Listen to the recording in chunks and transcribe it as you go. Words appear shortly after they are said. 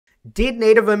Did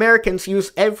Native Americans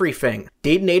use everything?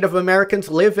 Did Native Americans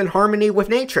live in harmony with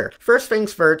nature? First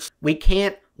things first, we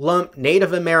can't lump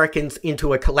Native Americans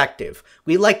into a collective.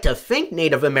 We like to think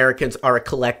Native Americans are a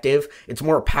collective. It's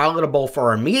more palatable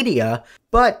for our media.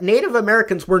 But Native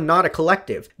Americans were not a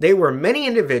collective. They were many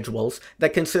individuals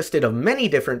that consisted of many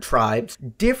different tribes,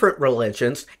 different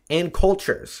religions, and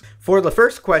cultures. For the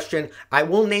first question, I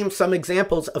will name some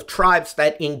examples of tribes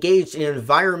that engaged in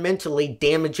environmentally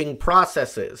damaging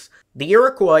processes. The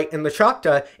Iroquois and the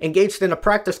Choctaw engaged in a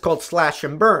practice called slash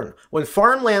and burn. When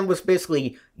farmland was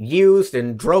basically used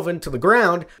and drove into the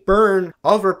ground, burn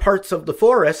other parts of the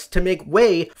forest to make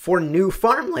way for new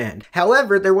farmland.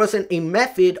 However, there wasn't a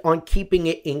method on keeping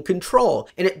it in control,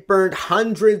 and it burned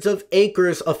hundreds of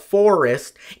acres of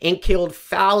forest and killed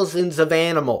thousands of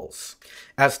animals.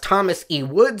 As Thomas E.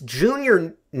 Woods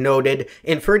Jr. noted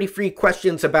in 33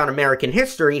 Questions About American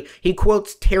History, he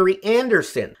quotes Terry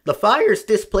Anderson. The fires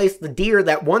displaced the deer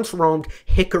that once roamed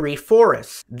hickory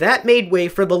forests. That made way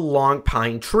for the long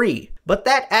pine tree. But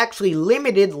that actually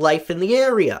limited life in the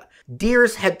area.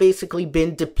 Deers had basically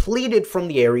been depleted from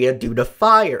the area due to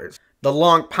fires. The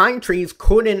long pine trees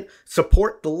couldn't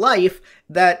support the life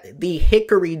that the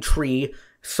hickory tree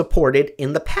supported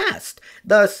in the past.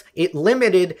 Thus, it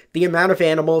limited the amount of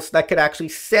animals that could actually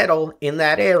settle in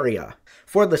that area.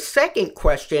 For the second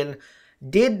question,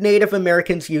 did Native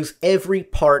Americans use every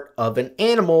part of an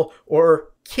animal or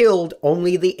killed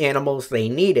only the animals they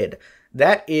needed?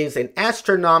 That is an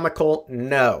astronomical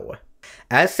no.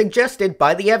 As suggested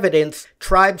by the evidence,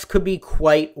 tribes could be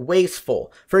quite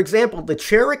wasteful. For example, the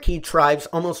Cherokee tribes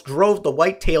almost drove the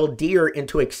white-tailed deer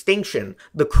into extinction.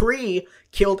 The Cree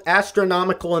killed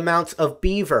astronomical amounts of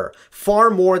beaver, far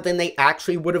more than they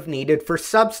actually would have needed for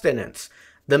subsistence.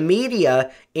 The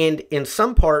media, and in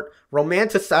some part,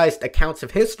 romanticized accounts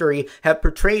of history have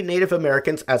portrayed Native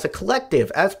Americans as a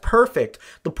collective, as perfect.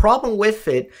 The problem with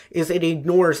it is it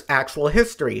ignores actual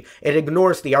history. It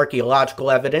ignores the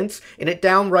archaeological evidence, and it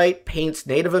downright paints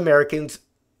Native Americans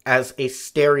as a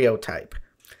stereotype.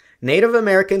 Native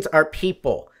Americans are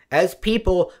people. As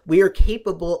people, we are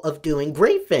capable of doing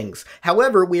great things.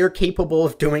 However, we are capable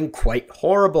of doing quite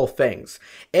horrible things.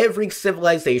 Every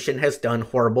civilization has done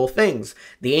horrible things.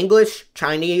 The English,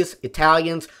 Chinese,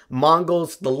 Italians,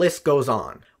 Mongols, the list goes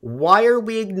on. Why are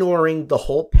we ignoring the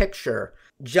whole picture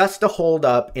just to hold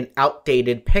up an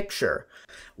outdated picture?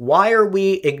 Why are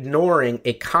we ignoring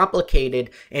a complicated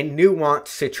and nuanced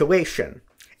situation?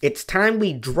 It's time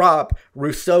we drop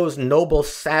Rousseau's noble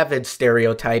savage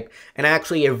stereotype and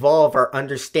actually evolve our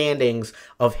understandings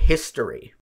of history.